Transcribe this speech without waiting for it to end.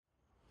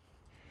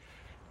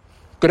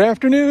Good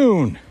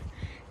afternoon.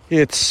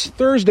 It's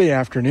Thursday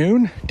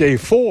afternoon, day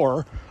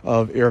 4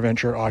 of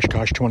AirVenture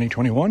Oshkosh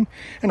 2021,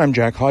 and I'm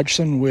Jack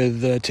Hodgson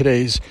with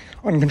today's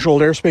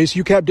Uncontrolled Airspace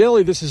UCAP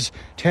Daily. This is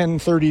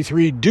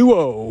 1033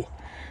 Duo.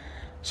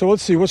 So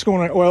let's see what's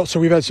going on. Well, so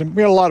we had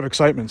a lot of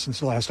excitement since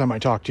the last time I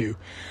talked to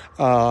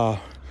you.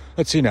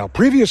 Let's see now.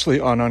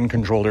 Previously on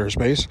Uncontrolled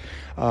Airspace,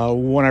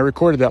 when I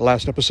recorded that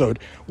last episode,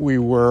 we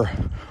were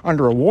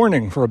under a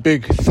warning for a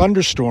big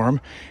thunderstorm,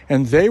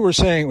 and they were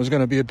saying it was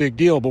going to be a big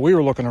deal, but we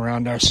were looking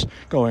around us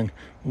going,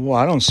 well,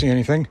 I don't see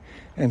anything.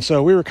 And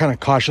so we were kind of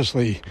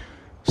cautiously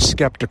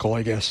skeptical,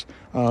 I guess,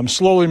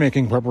 slowly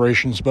making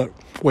preparations, but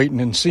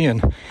waiting and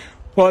seeing.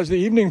 Well, as the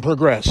evening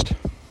progressed,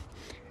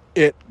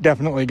 it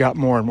definitely got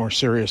more and more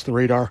serious. The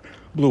radar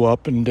blew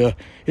up, and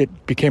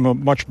it became a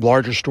much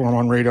larger storm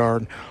on radar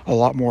and a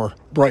lot more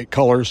bright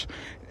colors.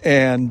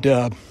 And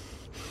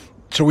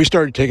so we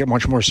started to take it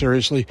much more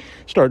seriously,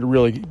 started to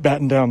really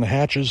batten down the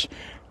hatches.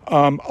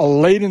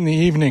 Late in the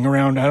evening,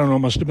 around,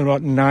 must have been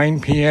about 9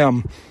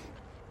 p.m.,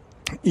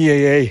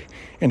 EAA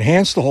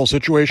enhanced the whole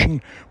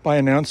situation by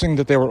announcing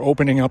that they were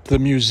opening up the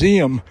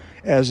museum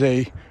as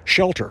a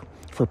shelter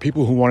for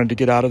people who wanted to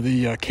get out of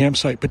the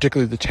campsite,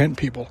 particularly the tent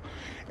people.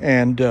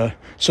 And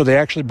so they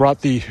actually brought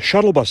the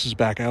shuttle buses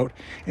back out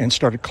and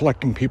started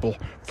collecting people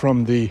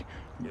from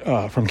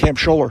Camp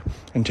Scholler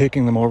and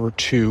taking them over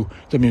to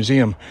the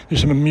museum.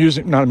 There's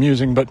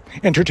some but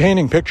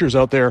entertaining pictures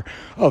out there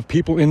of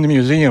people in the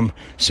museum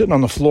sitting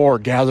on the floor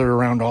gathered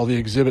around all the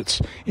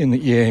exhibits in the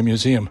EAA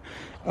museum.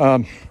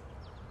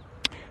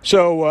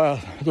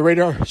 So the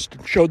radar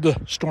showed the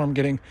storm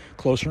getting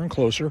closer and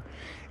closer.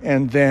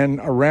 And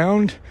then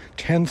around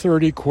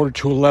 10:30, quarter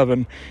to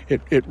 11,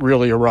 it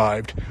really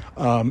arrived.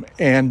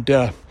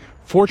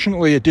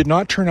 Fortunately, it did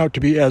not turn out to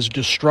be as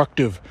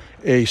destructive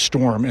a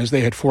storm as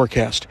they had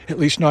forecast, at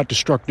least not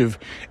destructive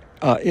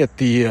at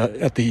the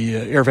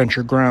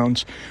AirVenture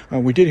grounds.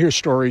 We did hear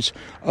stories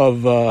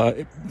of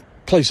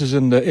places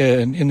in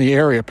the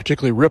area,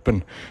 particularly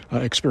Ripon,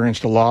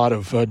 experienced a lot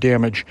of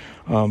damage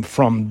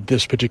from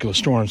this particular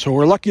storm. So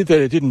we're lucky that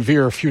it didn't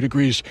veer a few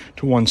degrees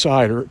to one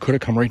side, or it could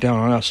have come right down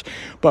on us.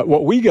 But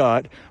what we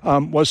got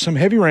was some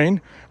heavy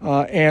rain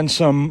and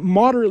some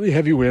moderately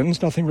heavy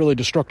winds, nothing really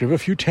destructive. A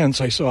few tents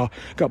I saw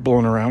got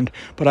blown around,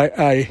 but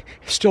I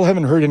still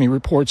haven't heard any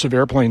reports of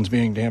airplanes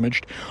being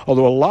damaged,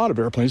 although a lot of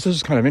airplanes, this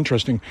is kind of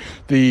interesting,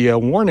 the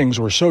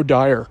warnings were so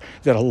dire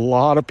that a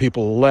lot of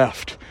people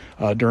left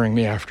during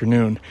the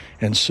afternoon,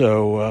 and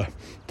so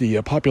the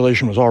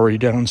population was already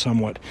down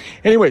somewhat.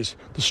 Anyways,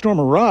 the storm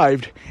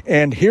arrived,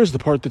 and here's the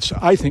part that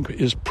I think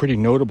is pretty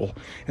notable,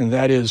 and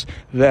that is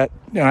that,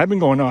 and I've been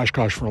going to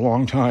Oshkosh for a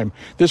long time,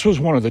 this was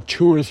one of the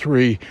 2 or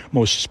 3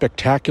 most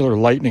spectacular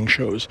lightning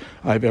shows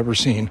I've ever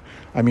seen.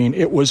 I mean,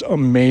 it was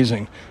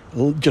amazing.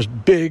 Just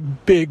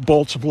big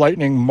bolts of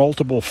lightning,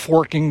 multiple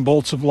forking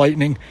bolts of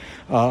lightning.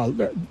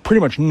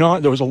 Pretty much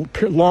there was a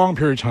long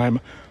period of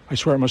time, I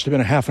swear it must have been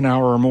a half an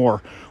hour or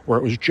more, where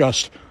it was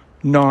just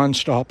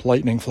non-stop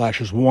lightning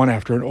flashes, one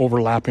after an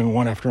overlapping,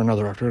 one after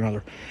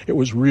another. It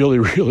was really,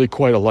 really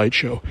quite a light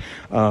show.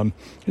 The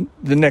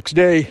next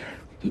day,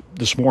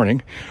 this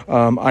morning,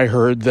 I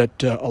heard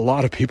that a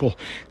lot of people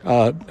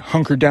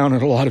hunkered down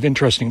at a lot of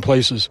interesting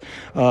places.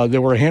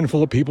 There were a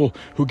handful of people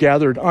who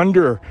gathered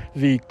under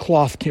the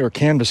cloth or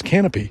canvas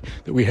canopy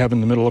that we have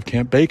in the middle of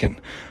Camp Bacon.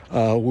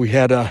 We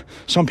had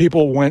some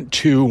people went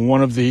to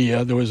one of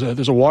the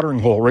there's a watering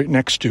hole right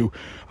next to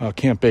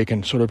Camp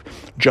Bacon, sort of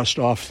just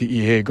off the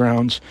EA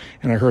grounds,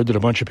 and I heard that a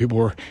bunch of people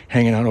were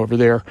hanging out over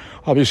there.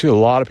 Obviously, a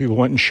lot of people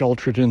went and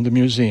sheltered in the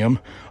museum,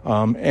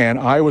 and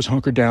I was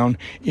hunkered down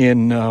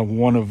in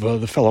one of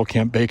the fellow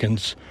Camp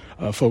Bacon's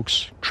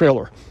folks'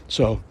 trailer,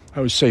 so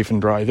I was safe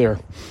and dry there.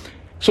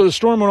 So the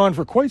storm went on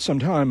for quite some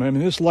time. I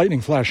mean, this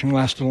lightning flashing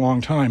lasted a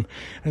long time.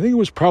 I think it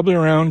was probably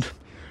around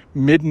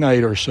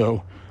midnight or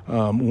so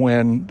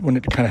when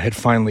it kind of had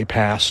finally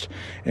passed,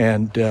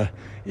 and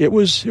it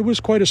was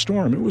quite a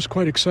storm. It was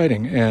quite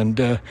exciting,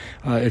 and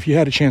if you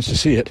had a chance to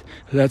see it,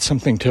 that's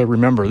something to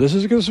remember.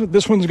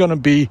 This one's going to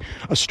be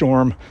a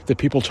storm that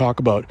people talk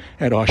about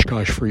at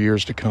Oshkosh for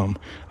years to come.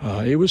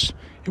 It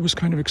was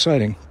kind of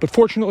exciting, but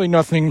fortunately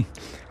nothing.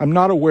 I'm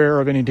not aware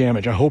of any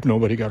damage. I hope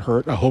nobody got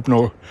hurt. I hope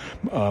no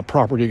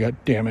property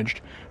got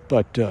damaged,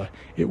 but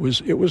it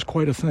was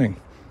quite a thing.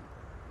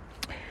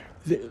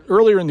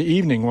 Earlier in the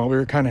evening, while we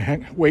were kind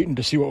of waiting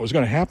to see what was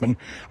going to happen,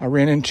 I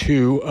ran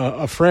into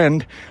a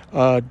friend,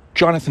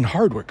 Jonathan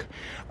Hardwick.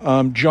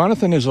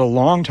 Jonathan is a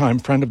longtime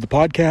friend of the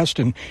podcast,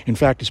 and in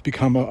fact has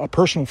become a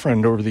personal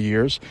friend over the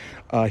years.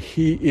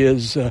 He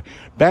is,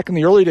 back in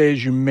the early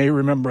days, you may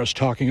remember us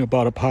talking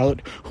about a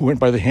pilot who went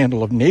by the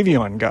handle of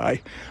Navion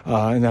Guy,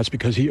 and that's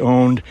because he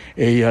owned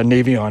a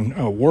Navion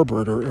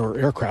warbird or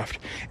aircraft.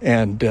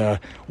 And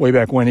way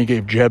back when, he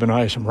gave Jeb and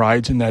I some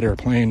rides in that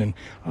airplane,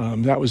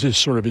 and that was his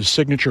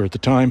signature at the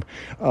time.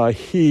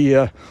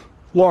 He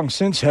long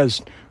since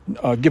has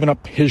given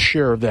up his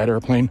share of that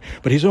airplane,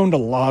 but he's owned a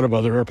lot of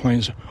other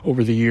airplanes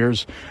over the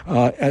years,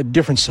 at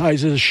different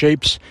sizes,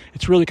 shapes.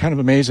 It's really kind of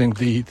amazing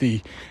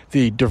the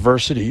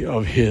diversity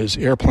of his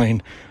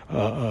airplane,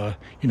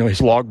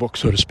 his logbook,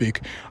 so to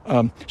speak.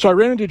 So I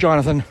ran into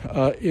Jonathan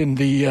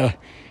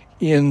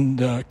in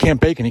Camp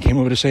Bacon. He came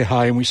over to say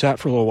hi, and we sat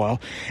for a little while.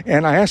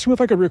 And I asked him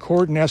if I could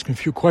record and ask him a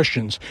few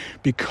questions,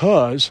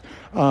 because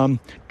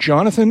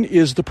Jonathan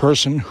is the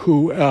person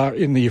who,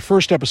 in the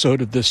first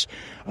episode of this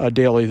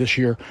daily this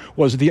year,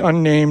 was the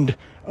unnamed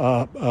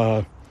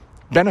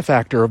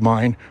benefactor of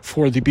mine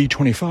for the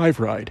B-25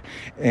 ride.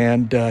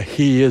 And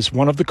he is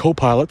one of the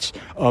co-pilots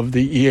of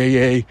the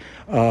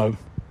EAA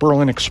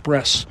Berlin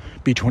Express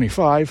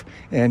B-25,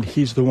 and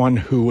he's the one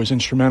who was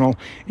instrumental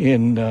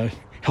in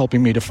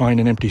helping me to find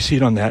an empty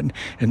seat on that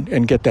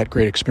and get that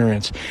great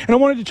experience. And I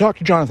wanted to talk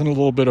to Jonathan a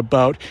little bit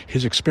about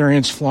his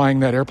experience flying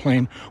that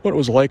airplane, what it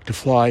was like to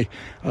fly,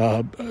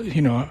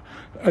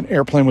 an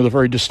airplane with a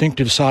very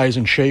distinctive size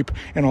and shape,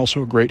 and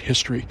also a great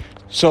history.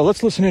 So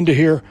let's listen in to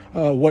hear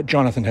what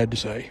Jonathan had to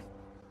say.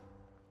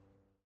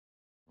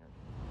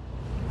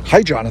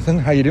 Hi, Jonathan.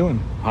 How you doing?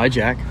 Hi,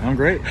 Jack. I'm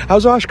great.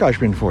 How's Oshkosh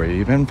been for you?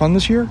 You been fun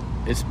this year?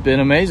 It's been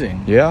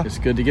amazing. Yeah? It's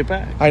good to get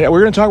back. We're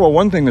going to talk about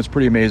one thing that's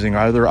pretty amazing.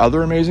 Are there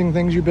other amazing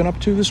things you've been up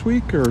to this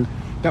week? Or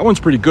that one's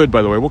pretty good,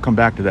 by the way. We'll come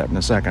back to that in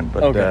a second.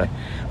 But, okay.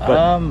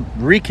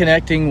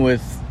 Reconnecting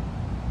with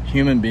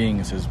human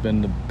beings has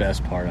been the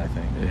best part, I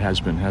think. It has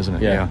been, hasn't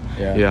it?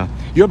 Yeah.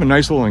 You have a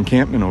nice little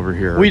encampment over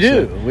here. We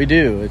do. We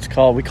do. We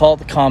call it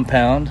the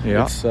Compound.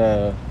 Yeah. It's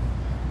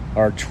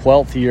our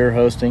 12th year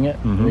hosting it.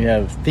 Mm-hmm. We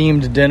have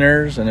themed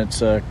dinners, and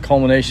it's a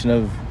culmination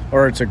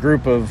it's a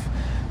group of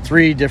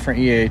 3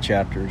 different EAA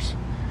chapters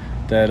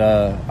that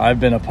I've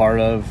been a part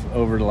of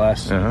over the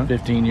last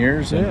 15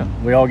 years.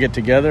 And we all get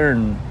together,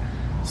 and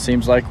it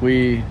seems like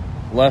we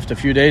left a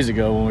few days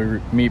ago when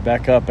we meet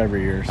back up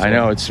every year. So I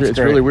know. It's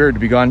really weird to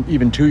be gone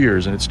even 2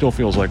 years, and it still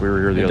feels like we were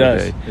here the other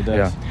day. It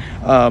does.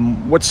 Yeah.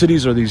 What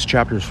cities are these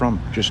chapters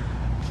from? Just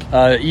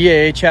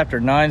EAA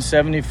Chapter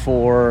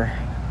 974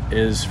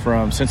 is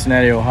from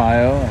Cincinnati,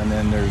 Ohio, and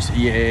then there's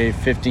EAA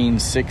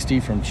 1560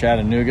 from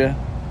Chattanooga,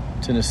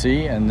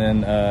 Tennessee, and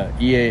then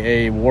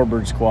EAA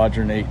Warbird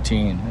Squadron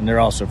 18, and they're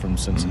also from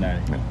Cincinnati.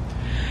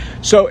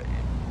 Mm-hmm. So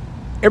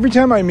every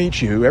time I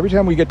meet you, every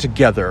time we get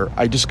together,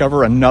 I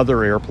discover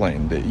another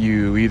airplane that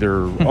you either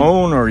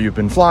own or you've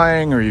been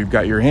flying or you've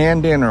got your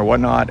hand in or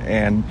whatnot.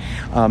 And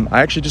I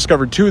actually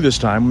discovered 2 this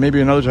time.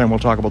 Maybe another time we'll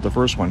talk about the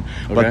first one.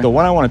 Okay. But the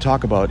one I want to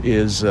talk about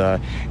is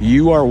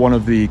you are one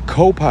of the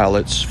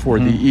co-pilots for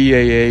the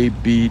EAA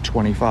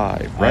B-25,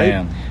 right? I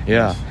am.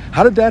 Yeah. Yes.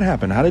 How did that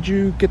happen? How did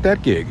you get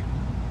that gig?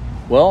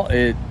 Well,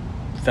 it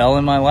fell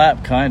in my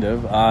lap, kind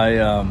of.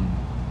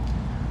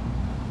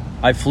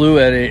 I flew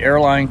at an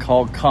airline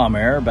called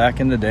Comair back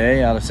in the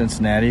day out of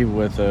Cincinnati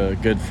with a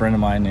good friend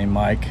of mine named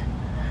Mike.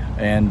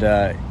 And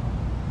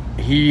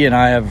he and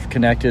I have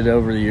connected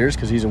over the years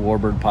because he's a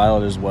Warbird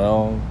pilot as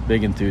well,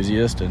 big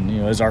enthusiast. And,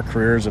 as our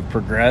careers have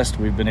progressed,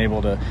 we've been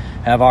able to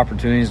have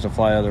opportunities to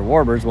fly other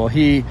Warbirds. Well,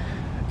 he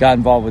got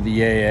involved with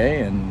the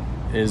EAA and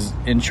is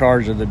in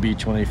charge of the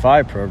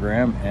B-25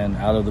 program. And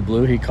out of the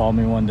blue, he called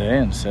me one day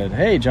and said,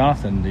 "Hey,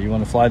 Jonathan, do you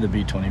want to fly the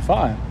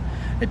B-25?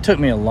 It took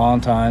me a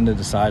long time to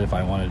decide if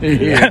I wanted to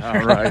do that.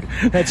 Yeah, right.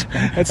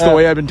 That's the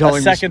way I've been telling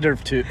a second or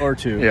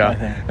two. Yeah, I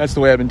think. That's the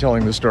way I've been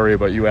telling the story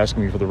about you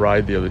asking me for the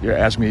ride the other day.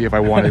 Asking me if I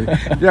wanted.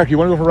 Yeah, you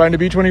want to go for a ride in a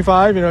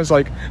B-25? It's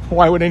like,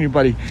 why would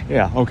anybody?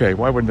 Yeah, okay,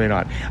 why wouldn't they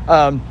not?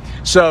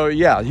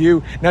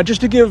 Now just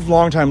to give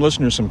longtime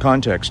listeners some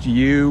context,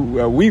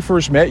 we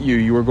first met you.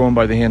 You were going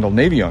by the handle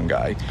Navion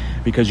guy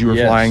because you were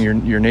flying your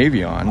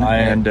Navion.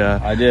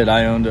 I did.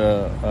 I owned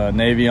a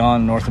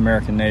Navion, North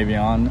American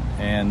Navion,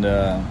 and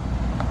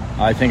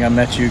I think I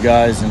met you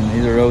guys in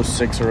either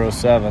 06 or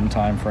 07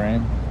 time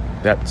frame.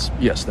 That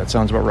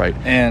sounds about right.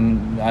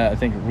 And I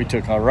think we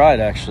took a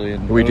ride actually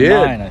in 09, did.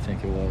 I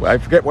think it was. I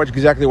forget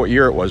exactly what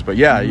year it was, but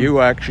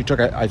you actually took.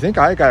 I think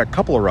I got a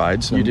couple of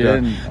rides. You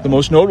did. The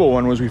most notable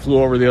one was we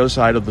flew over the other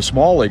side of the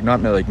small lake,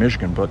 not Lake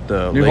Michigan, but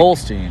New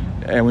Holstein.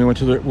 And we went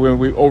to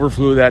we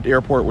overflew that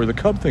airport where the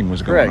Cub thing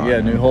was going on.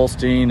 Correct. Yeah, New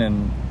Holstein,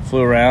 and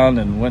flew around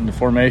and went into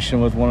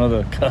formation with one of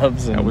the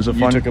Cubs, and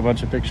you took a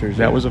bunch of pictures.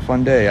 That was a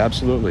fun day,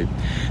 absolutely.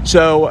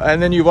 So, and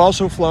then you've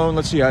also flown.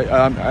 Let's see, you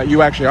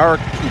actually are.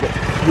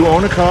 You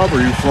own a Cub,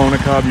 or you've flown a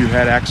Cub? You've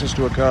had access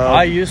to a Cub?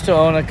 I used to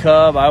own a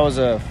Cub. I was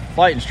a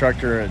flight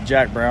instructor at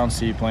Jack Brown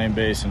Seaplane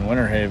Base in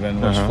Winter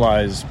Haven, which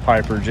flies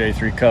Piper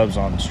J3 Cubs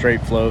on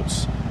straight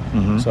floats.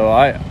 Mm-hmm. So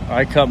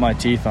I cut my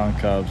teeth on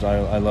Cubs.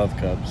 I love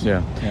Cubs.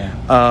 Yeah.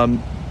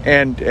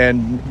 And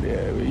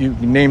you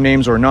name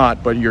names or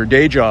not, but your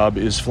day job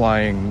is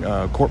flying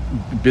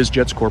biz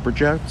jets, corporate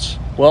jets?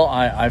 Well,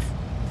 I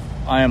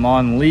am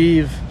on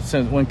leave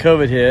since when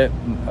COVID hit.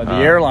 The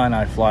airline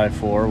I fly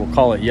for, we'll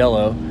call it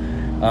Yellow,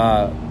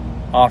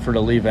 offered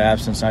a leave of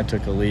absence, and I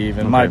took a leave.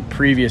 And my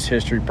previous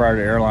history prior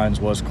to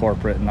airlines was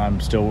corporate, and I'm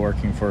still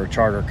working for a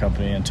charter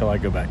company until I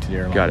go back to the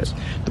airlines. Got it.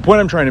 The point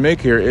I'm trying to make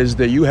here is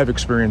that you have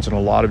experience in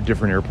a lot of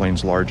different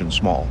airplanes, large and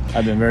small.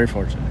 I've been very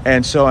fortunate.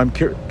 And so I'm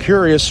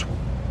curious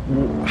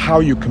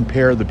how you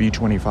compare the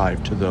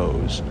B-25 to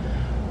those.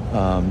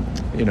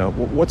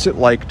 What's it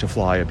like to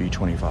fly a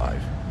B-25?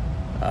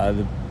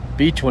 The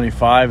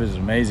B-25 is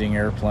an amazing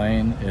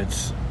airplane.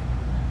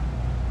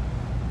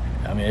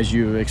 As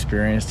you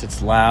experienced,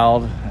 it's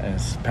loud, and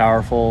it's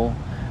powerful,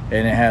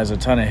 and it has a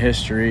ton of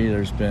history.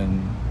 There's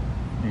been,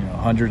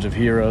 hundreds of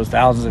heroes,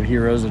 thousands of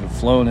heroes that have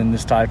flown in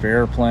this type of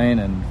airplane,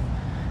 and,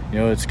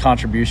 its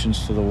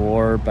contributions to the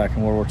war back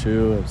in World War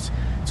II. It's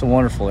a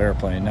wonderful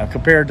airplane. Now,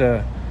 compared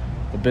to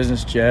a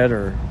business jet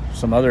or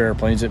some other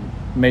airplanes, it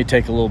may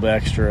take a little bit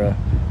extra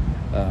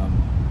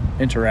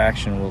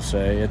interaction, we'll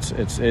say.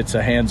 It's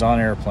a hands-on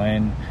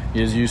airplane,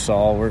 as you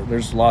saw.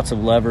 There's lots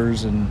of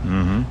levers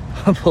and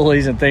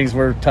pulleys and things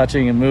we're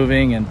touching and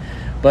moving,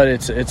 but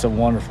it's a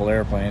wonderful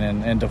airplane,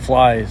 and to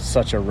fly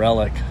such a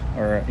relic,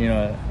 or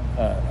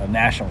a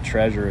national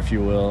treasure, if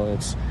you will.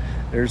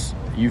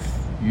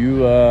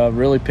 You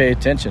really pay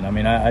attention.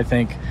 I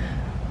think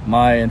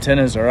my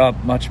antennas are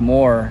up much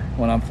more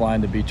when I'm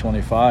flying the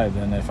B-25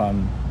 than if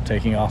I'm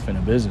taking off in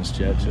a business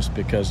jet, just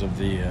because of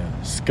the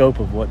scope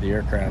of what the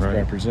aircraft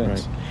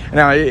represents. Right.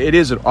 Now, it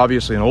is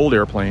obviously an old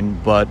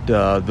airplane, but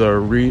the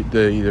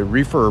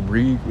refurb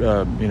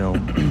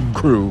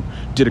crew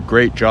did a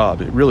great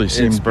job. It really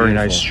seems very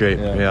nice shape.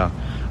 Yeah.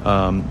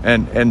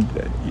 And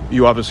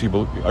you obviously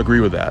agree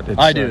with that.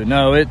 I do.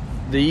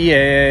 The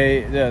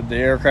EAA, the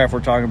aircraft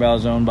we're talking about,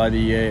 is owned by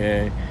the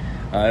EAA.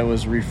 It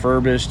was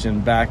refurbished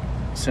and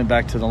sent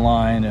back to the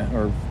line,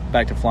 or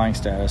back to flying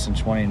status in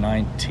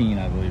 2019,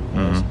 I believe it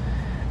was.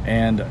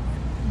 And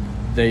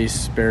they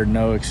spared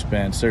no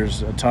expense.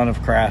 There's a ton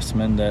of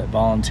craftsmen that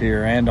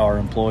volunteer and are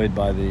employed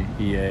by the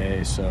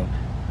EAA, so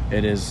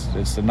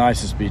it's the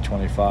nicest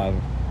B-25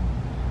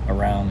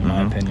 around, in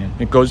my opinion.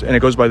 It goes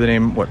by the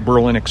name,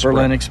 Berlin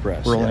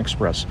Express. Berlin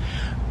Express.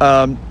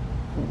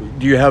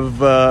 Do you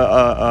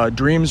have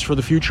dreams for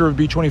the future of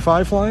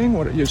B-25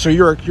 flying? So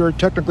you're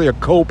technically a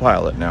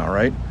co-pilot now,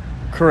 right?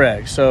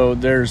 Correct. So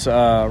there's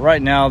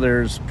right now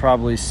there's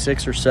probably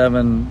 6 or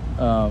 7,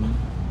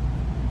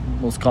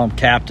 let's call them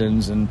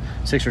captains, and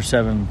 6 or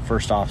 7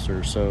 first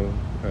officers. So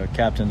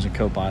captains and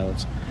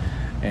co-pilots,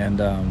 and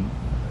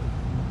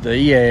the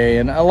EAA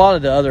and a lot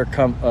of the other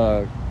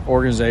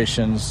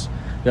organizations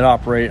that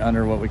operate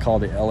under what we call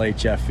the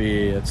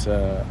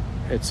LHFE.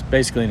 It's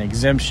basically an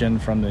exemption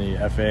from the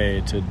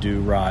FAA to do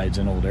rides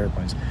in old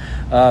airplanes.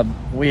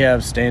 We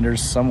have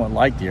standards somewhat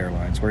like the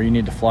airlines, where you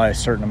need to fly a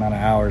certain amount of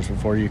hours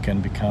before you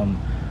can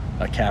become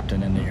a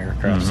captain in the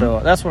aircraft.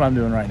 So that's what I'm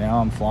doing right now.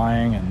 I'm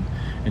flying and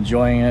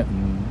enjoying it,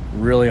 and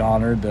really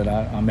honored that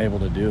I'm able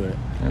to do it.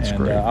 That's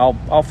great.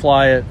 I'll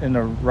fly it in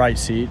the right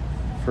seat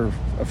for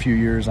a few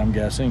years, I'm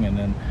guessing, and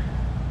then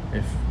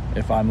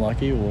if I'm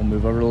lucky, we'll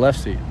move over to the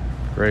left seat.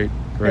 Great.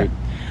 Yeah.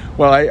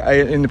 Well, I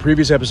in the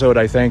previous episode,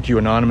 I thanked you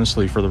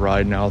anonymously for the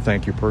ride. Now I'll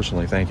thank you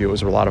personally. Thank you. It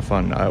was a lot of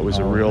fun. It was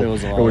a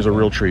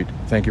real treat.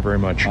 Thank you very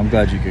much. I'm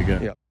glad you could go.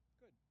 Yeah.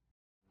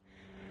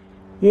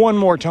 One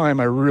more time,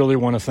 I really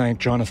want to thank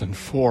Jonathan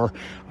for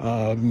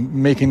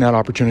making that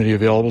opportunity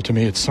available to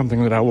me. It's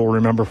something that I will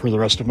remember for the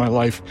rest of my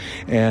life,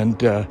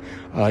 and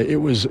it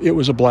was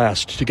a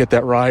blast to get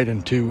that ride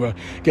and to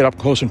get up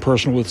close and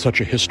personal with such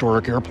a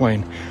historic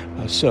airplane.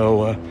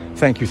 So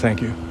thank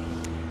you.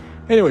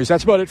 Anyways,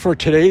 that's about it for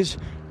today's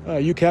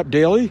UCAP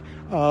Daily.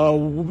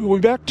 We'll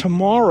be back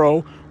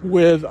tomorrow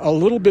with a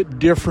little bit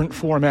different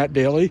format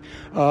daily.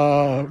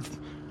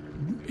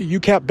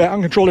 UCAP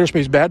Uncontrolled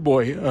Airspace bad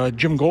boy,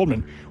 Jim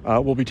Goldman,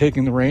 will be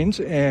taking the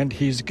reins, and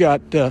he's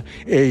got I'm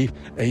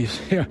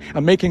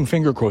making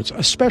finger quotes,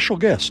 a special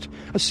guest,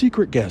 a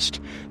secret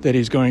guest that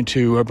he's going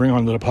to bring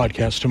onto the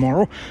podcast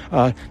tomorrow.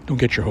 Don't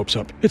get your hopes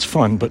up. It's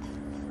fun, but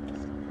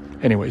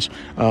anyways,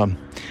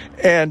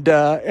 and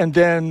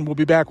then we'll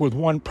be back with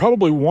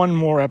probably one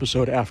more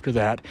episode after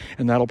that,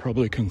 and that'll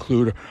probably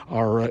conclude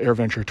our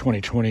AirVenture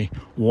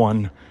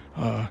 2021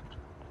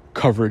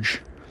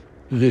 coverage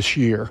this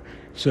year.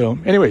 So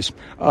anyways,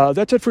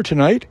 that's it for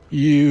tonight.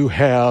 You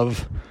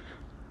have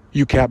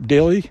UCAP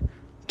Daily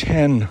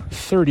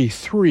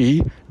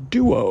 1033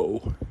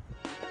 Duo.